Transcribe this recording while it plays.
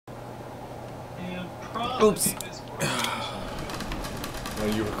Oops. Are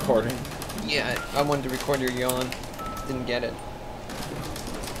you recording? Yeah, I wanted to record your yawn. Didn't get it.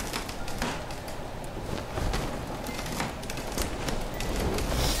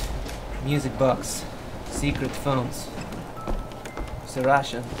 Music box. Secret phones.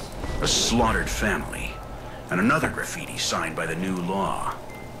 Saracens. A slaughtered family. And another graffiti signed by the new law.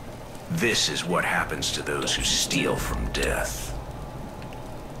 This is what happens to those who steal from death.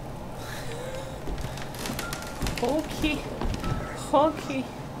 Okay. Okay.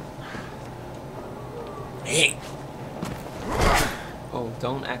 Hey! Oh,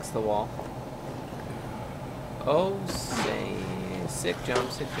 don't X the wall. Oh, say... Sick jump,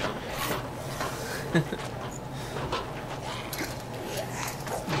 sick jump.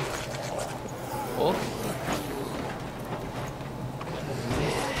 Oh.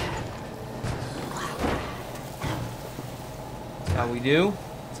 That's how we do.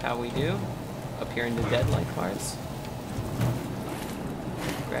 That's how we do. Up here in the Deadlight parts.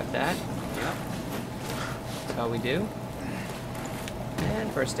 Grab that. Yep. That's how we do.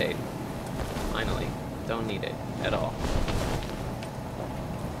 And first aid. Finally. Don't need it at all.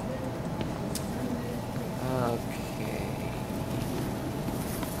 Okay.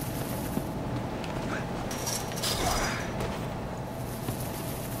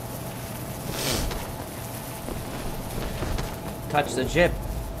 Touch the jib.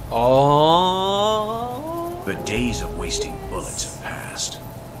 Oh. The days of wasting bullets have passed.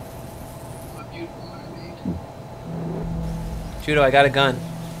 Judo, I got a gun.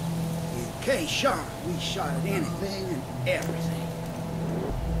 Okay, shot. We shot at anything and everything.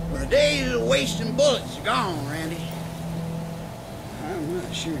 Well, the days of wasting bullets are gone, Randy. I'm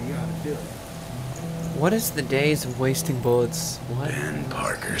not sure you ought to do it. What is the days of wasting bullets? What? Ben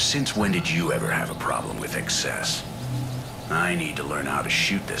Parker, since when did you ever have a problem with excess? I need to learn how to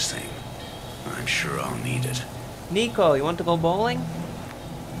shoot this thing. I'm sure I'll need it. Nico, you want to go bowling?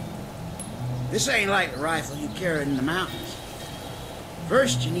 This ain't like the rifle you carried in the mountains.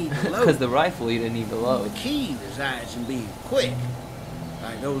 First, you need to load. Because the rifle you didn't need to load. The key resides in being quick.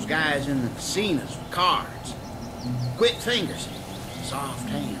 Like those guys in the casinos with cards. Quick fingers, soft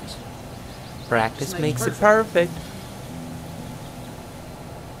hands. Practice makes it perfect.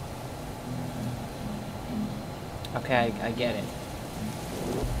 Okay, I get it.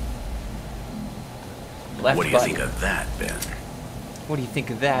 Left What do you button. think of that, Ben? What do you think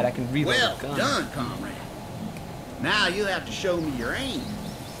of that? I can reload Well the gun. done, comrade. Now you have to show me your aim.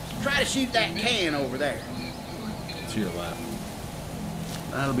 Try to shoot that can over there. To your left.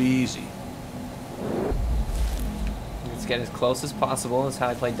 That'll be easy. Let's get as close as possible. That's how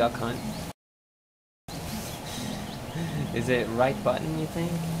I play Duck Hunt. Is it right button, you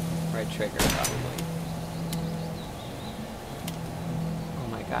think? Right trigger, probably. Oh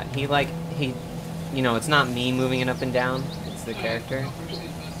my god. He, you know, it's not me moving it up and down. It's the character.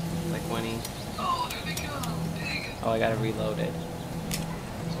 Like when he... Oh, I gotta reload it.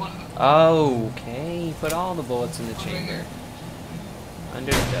 Okay, put all the bullets in the chamber.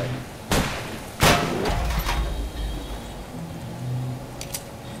 Understood.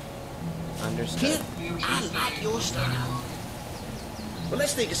 Understood. Kid, I like your style. But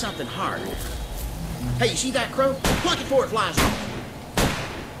let's think of something hard. Hey, you see that crow? Pluck it before it flies off.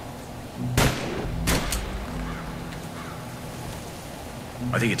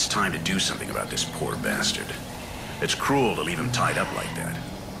 I think it's time to do something about this poor bastard. It's cruel to leave him tied up like that.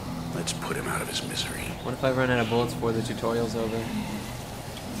 Let's put him out of his misery. What if I run out of bullets before the tutorial's over?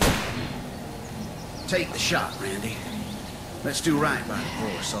 Take the shot, Randy. Let's do right by the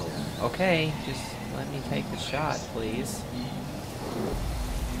poor soul. Okay, just let me take the shot, please.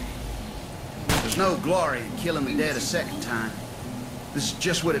 There's no glory in killing the dead a second time. This is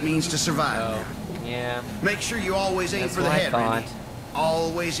just what it means to survive Oh, now. yeah. Make sure you always aim That's for the what I head, thought. Randy.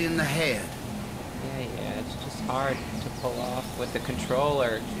 Always in the head. Yeah, it's just hard to pull off with the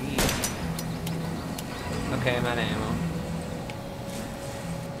controller. Jeez. Okay, I'm out of ammo.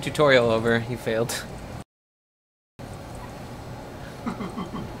 Tutorial over. You failed.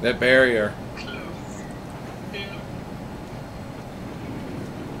 That barrier.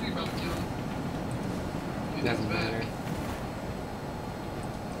 Doesn't matter.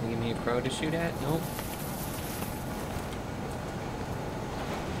 Can you give me a crow to shoot at? Nope.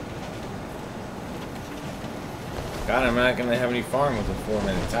 God, I'm not gonna have any farm with a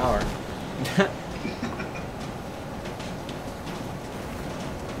 4-minute tower.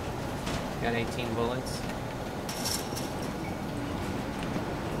 Got 18 bullets.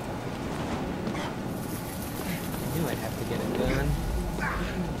 I knew I'd have to get a gun.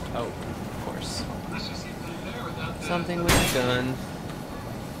 Oh, of course. Something with a gun.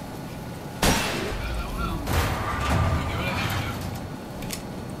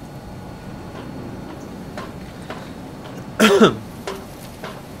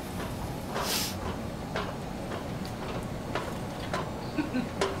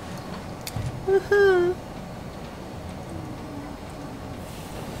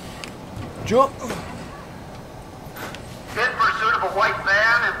 Jump! In pursuit of a white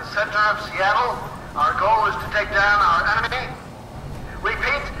van in the center of Seattle, our goal is to take down our enemy.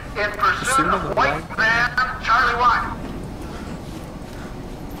 Repeat, in pursuit of white van, Charlie 1.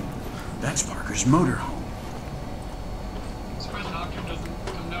 That's Parker's motorhome. Surprised the doctor doesn't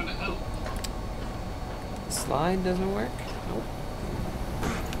come down to help. Slide doesn't work? Nope.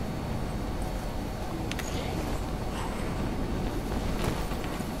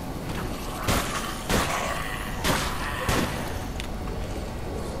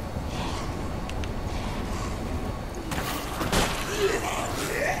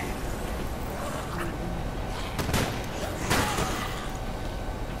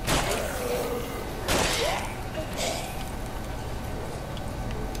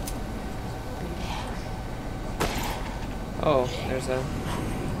 Oh, there's a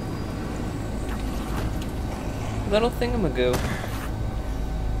little thingamagoo.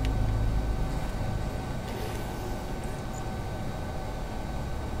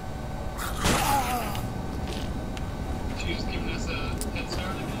 She's giving us a head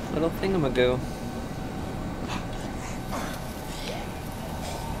start again. Little thingamagoo.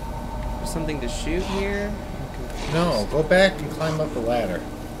 There's something to shoot here? No, go back and climb up the ladder.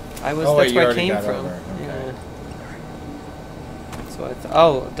 I was. Oh, That's wait, you where I already came got from. over. Okay. Yeah. That's what I thought.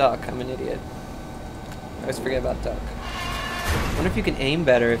 Oh, duck. I'm an idiot. I always forget about duck. I wonder if you can aim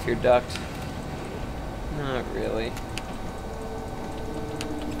better if you're ducked. Not really.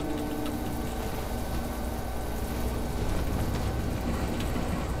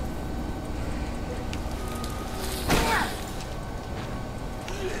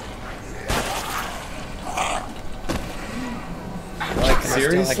 I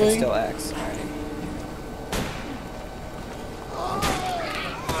Seriously? can still axe. Alright.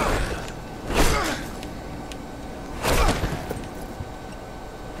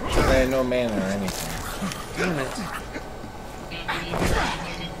 I had no mana or anything. Damn it. Yeah, we need like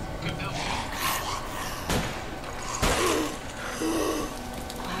a good help.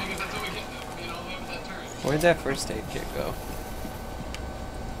 I guess that's what we get though, for being all the way up that turret. Where'd that first aid kit go?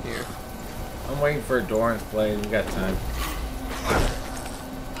 Here. I'm waiting for a Doran's blade. We got time.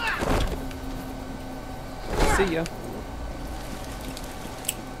 See ya.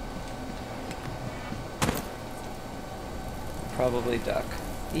 Probably duck.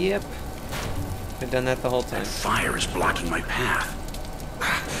 Yep. I've done that the whole time. That fire is blocking my path.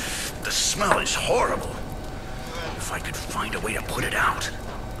 The smell is horrible. If I could find a way to put it out.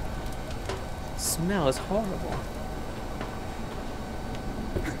 Smell is horrible.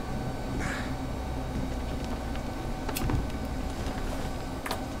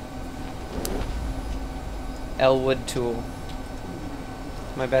 Elwood tool.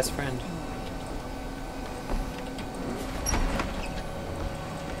 My best friend.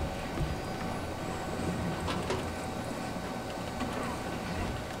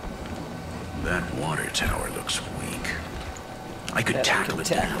 That water tower looks weak. I could Bet I tackle can it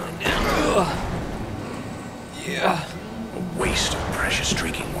tackle down. it down. Ugh. Yeah. A waste of precious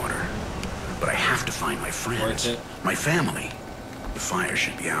drinking water. But I have to find my friends. Worth it. My family. The fire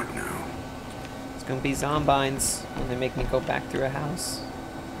should be out now. It's gonna be zombines when they make me go back through a house.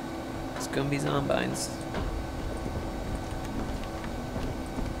 It's gonna be zombines.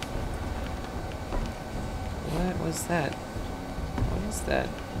 What was that? What is that?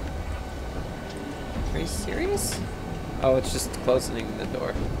 Are you serious? Oh, it's just closing the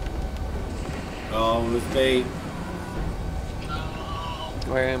door. Oh, it was bait.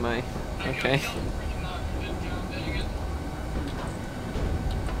 Where am I? Okay. Freaking knocked it down, dang it.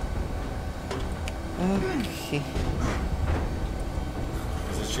 Okay.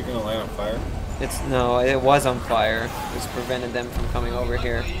 Is this shit gonna light on fire? No, it was on fire. This prevented them from coming over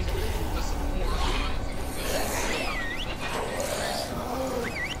here.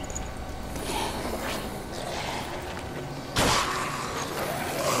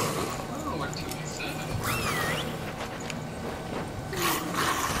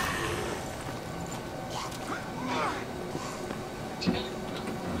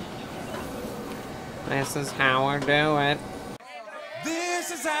 This is how we do it.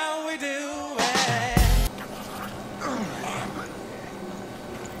 This is how we do it.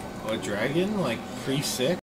 Oh, a dragon? Like pre-6?